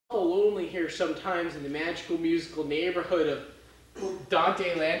lonely here sometimes in the magical musical neighborhood of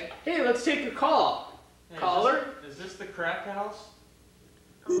Dante Land. Hey, let's take a call. Hey, Caller? Is this the crack house?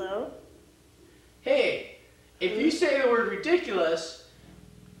 Hello? Hey, if you say the word ridiculous,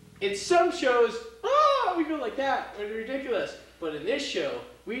 in some shows, oh, we go like that, it's ridiculous. But in this show,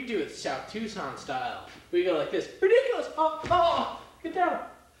 we do it South Tucson style. We go like this, ridiculous, oh, get down.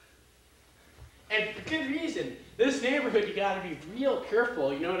 And for good reason. This neighborhood, you gotta be real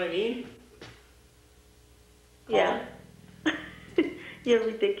careful, you know what I mean? Yeah. You're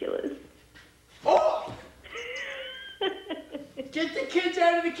ridiculous. Oh! Get the kids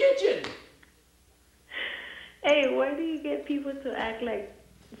out of the kitchen! Hey, why do you get people to act like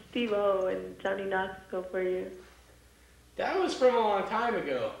Steve-O and Johnny Knoxville for you? That was from a long time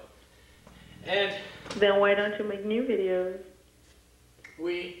ago. And Then why don't you make new videos?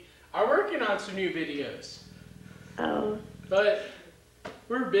 we are working on some new videos. Oh. But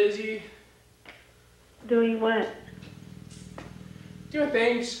we're busy Doing what? doing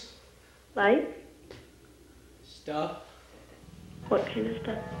things, Like? stuff. What kind of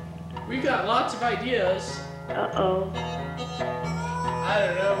stuff? We've got lots of ideas. Uh-oh. I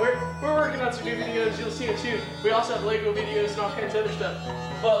don't know. We're working on some new videos. You'll see it soon. We also have Lego videos and all kinds of other stuff.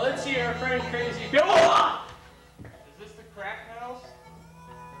 But let's see our friend Crazy. Oh! Is this the crack house?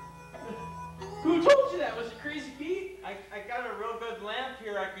 Who told you that? Was it Crazy Pete? I got a real good lamp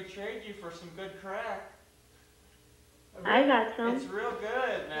here I could trade you for some good crack. I got some. It's real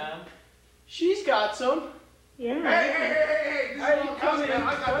good, man. She's got some. Yeah. Hey, this Hey, is all come in, man.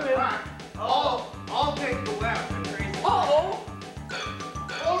 I come got the in. crack. I'll take the left. Uh-oh!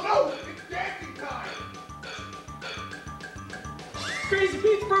 Oh no, it's dancing time. Crazy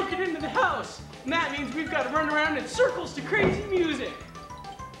Pete's broken into the house. And that means we've got to run around in circles to crazy music.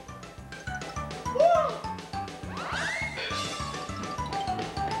 Woo!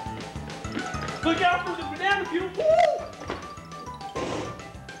 Look out for the banana peel. Woo!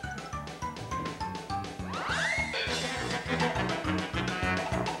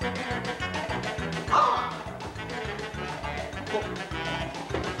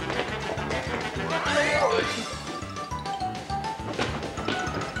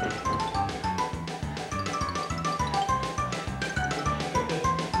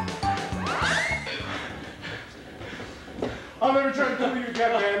 I'll never try to kill you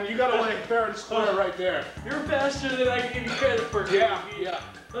again, man. You gotta lay fair and square right there. You're faster than I give you credit for. Crazy Yeah, Pete. yeah.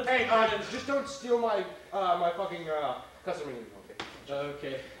 Let's Hey, be friends. just don't steal my my fucking customer name. Okay.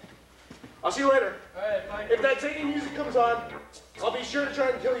 Okay. I'll see you later. Alright, bye. If that zany music comes on, I'll be sure to try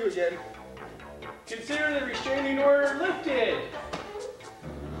and kill you again. Consider the restraining order lifted.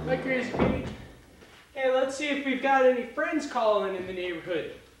 Hi, Crazy Pete. Hey, let's see if we've got any friends calling in the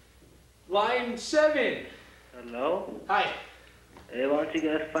neighborhood. Line 7. Hello? Hi. Hey, why don't you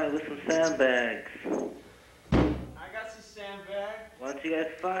guys fight with some sandbags? I got some sandbag. Why don't you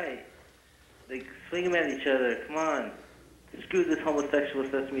guys fight? Like, swing them at each other, come on. Screw this homosexual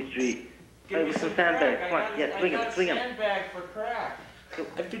Sesame Street. Fight with some sandbags, come on. Yeah, swing them, swing them. Sandbag for crack.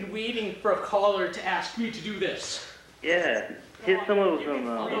 I've been waiting for a caller to ask me to do this. Yeah, hit someone with them,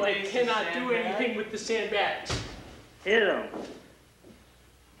 Although I cannot do anything with the sandbags. Hit him.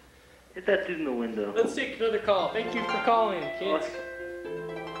 Hit that dude in the window. Let's take another call. Thank you for calling, kids.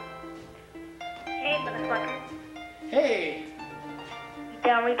 Hey, motherfucker. Hey. You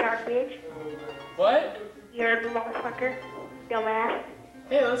dumb retard bitch. What? You heard me, motherfucker. Dumbass.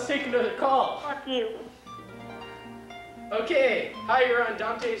 Hey, let's take another call. Fuck you. Okay. Hi, you're on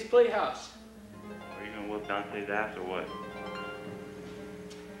Dante's Playhouse. Are you gonna whoop Dante's ass or what?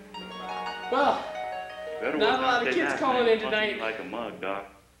 Well, Better not whoop a lot of Dante's kids ass, calling man. in tonight. Like a mug, dog.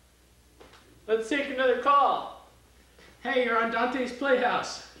 let's take another call. Hey, you're on Dante's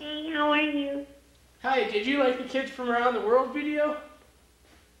Playhouse. Hey, how are you? Hi, did you like the Kids from Around the World video?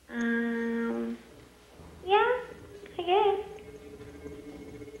 Yeah, I guess.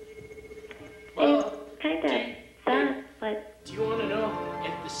 Well, It's kind do of you- sad, but do you want to know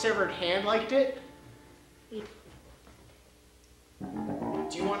if the severed hand liked it? Do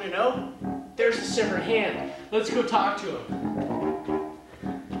you want to know? There's the severed hand. Let's go talk to him.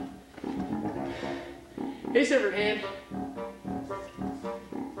 Hey, severed hand.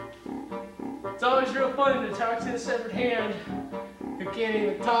 It's always real fun to talk to the severed hand. Who can't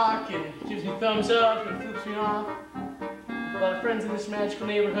even talk and gives me thumbs up and flips me off. A lot of friends in this magical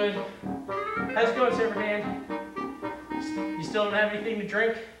neighborhood. How's it going, severed hand? You still don't have anything to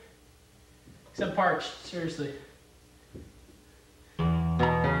drink? Because I'm parched, seriously.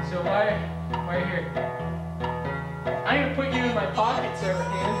 So why are you here? I'm gonna put you in my pocket, severed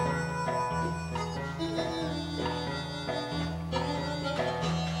hand.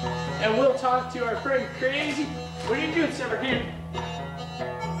 And we'll talk to our friend Crazy. What are you doing, Severed Hand?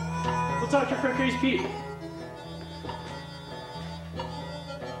 We'll talk to our friend Crazy Pete.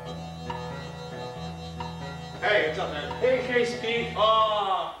 Hey, what's up, man? Hey, Crazy Pete.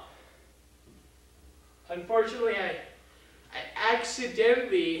 Unfortunately, I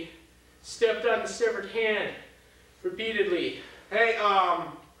accidentally stepped on the severed hand repeatedly. Hey,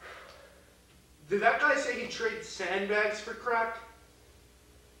 did that guy say he traded sandbags for crack?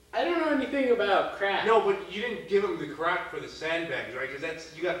 I don't know anything about crack. No, but you didn't give him the crack for the sandbags, right?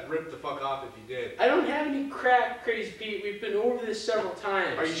 Because you got ripped the fuck off if you did. I don't have any crack, Crazy Pete. We've been over this several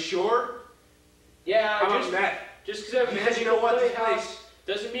times. Are you sure? Yeah, How about that? Just because I'm Because you know what, this Playhouse place...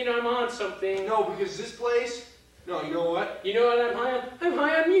 doesn't mean I'm on something. No, because this place... No, you know what? You know what I'm high on? I'm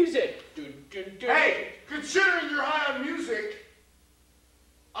high on music. Dun, dun, dun. Hey, considering you're high on music,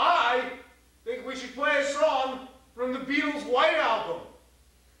 I think we should play a song from the Beatles' White Album.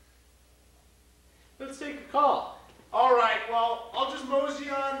 Let's take a call. All right, well, I'll just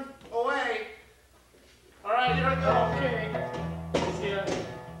mosey on away. All right, here I go. Okay. Yeah.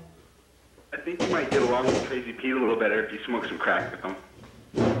 I think you might get along with Crazy Pete a little better if you smoke some crack with him.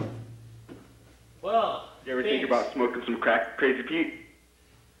 Well, You ever think about smoking some crack, Crazy Pete?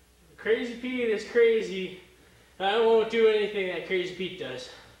 Crazy Pete is crazy. I won't do anything that Crazy Pete does.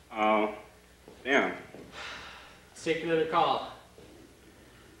 Oh, damn. Let's take another call.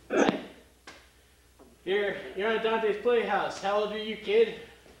 You're on Dante's Playhouse. How old are you, kid?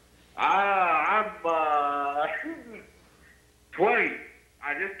 I'm 20.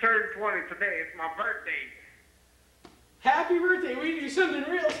 I just turned 20 today. It's my birthday. Happy birthday! We do something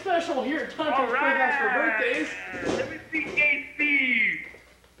real special here at Dante's Playhouse for birthdays. Let me see Gay Steve.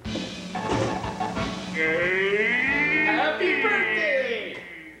 Gay. Happy birthday!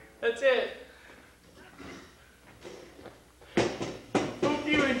 That's it. Hope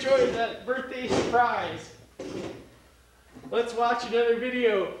you enjoyed that birthday surprise. Let's watch another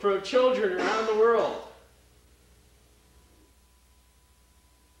video from children around the world.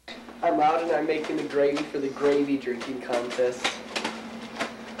 I'm out and I'm making the gravy for the gravy drinking contest.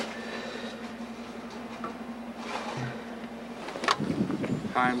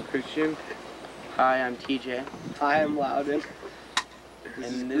 Hi, I'm Christian. Hi, I'm TJ. Hi, I'm Loudon.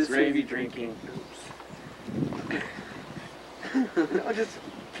 And this gravy drinking. No, just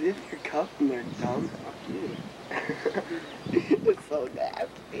dip your cup in there, dumb. It's so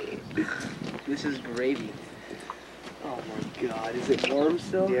nasty. This is gravy. Oh my god, is it warm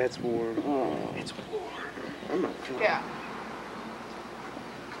still? Yeah, it's warm. Oh, it's warm. I'm not feeling Yeah.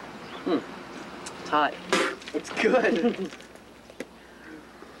 It's hot. It's good.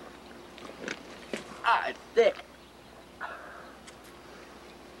 It's thick.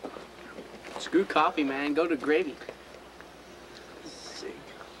 Screw coffee, man. Go to gravy. Sick.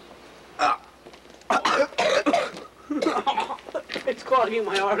 It's clogging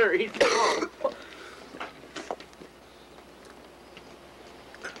my arteries.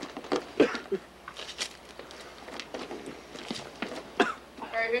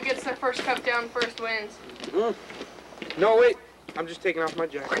 Alright, who gets their first cup down first wins? No, wait. I'm just taking off my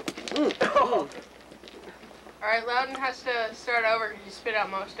jacket. Alright, Loudon has to start over because you spit out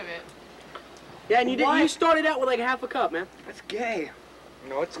most of it. Yeah, and you started out with like half a cup, man. That's gay.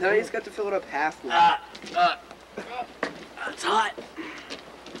 No, it's Now cool. he's got to fill it up half now. It's hot.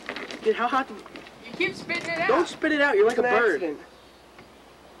 Dude, how hot? You keep spitting it out. Don't spit it out. You're like a It's an bird. accident.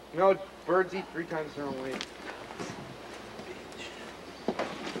 No, birds eat 3 times their own weight.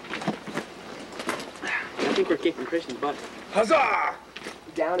 I think we're kicking Christian's butt. Huzzah!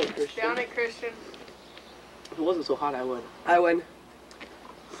 Down it, Christian. Down it, Christian. If it wasn't so hot, I would. I win.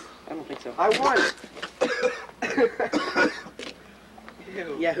 I don't think so. I won.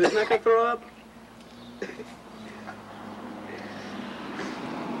 Yeah, who's not gonna throw up?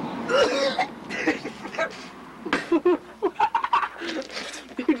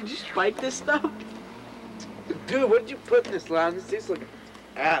 Dude, did you strike this stuff? Dude, what did you put in this, Loud? This tastes like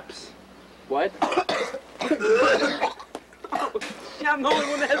apps. What? I'm the only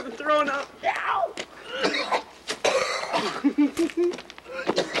one that hasn't thrown up. Ow!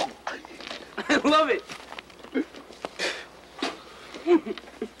 I love it. It's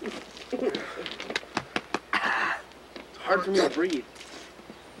hard for me to breathe.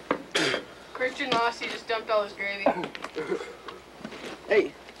 Christian lost, he just dumped all his gravy.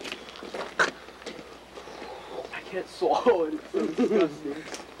 Hey. I can't swallow it. It's so disgusting.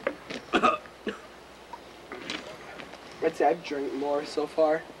 I'd say I've drank more so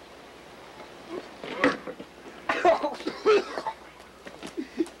far.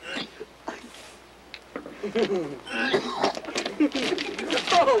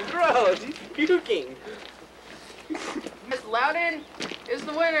 Oh, gross! He's puking. Miss Loudon is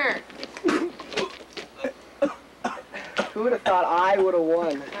the winner. Who would have thought I would have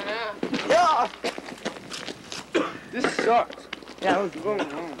won? I know. This sucks. Yeah, I was going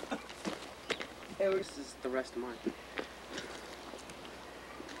wrong. Hey, look, this is the rest of mine.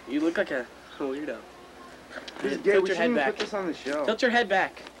 You look like a weirdo. Tilt your head back. Put this on the show. Tilt your head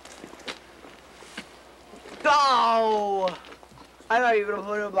back. Oh! I thought you were gonna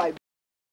put it on my